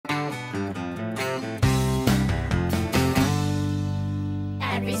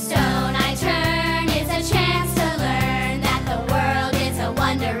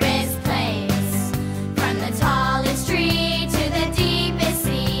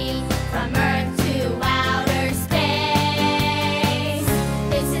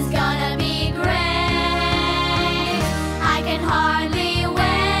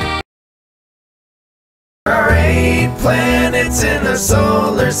planets in our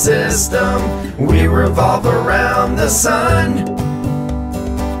solar system. We revolve around the sun.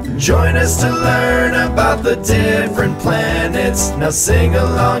 Join us to learn about the different planets. Now sing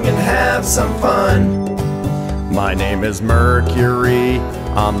along and have some fun. My name is Mercury.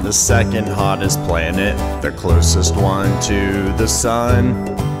 I'm the second hottest planet, the closest one to the sun.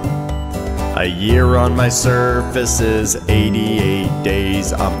 A year on my surface is 88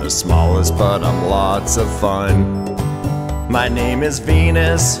 days. I'm the smallest, but I'm lots of fun. My name is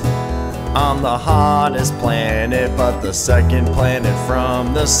Venus. I'm the hottest planet, but the second planet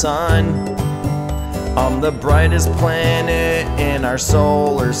from the sun. I'm the brightest planet in our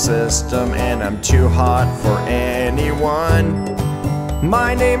solar system, and I'm too hot for anyone.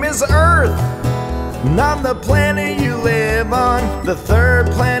 My name is Earth. I'm the planet you live on, the third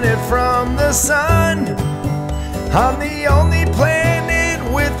planet from the sun. I'm the only planet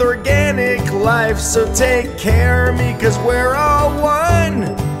with organic life, so take care of me, 'cause we're all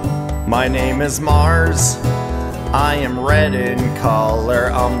one. My name is Mars. I am red in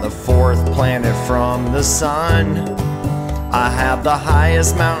color. I'm the fourth planet from the sun. I have the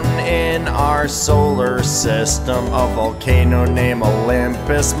highest mountain in our solar system, a volcano named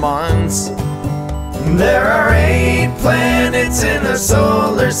Olympus Mons. There are 8 planets in our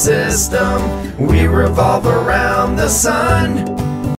solar system. We revolve around the sun.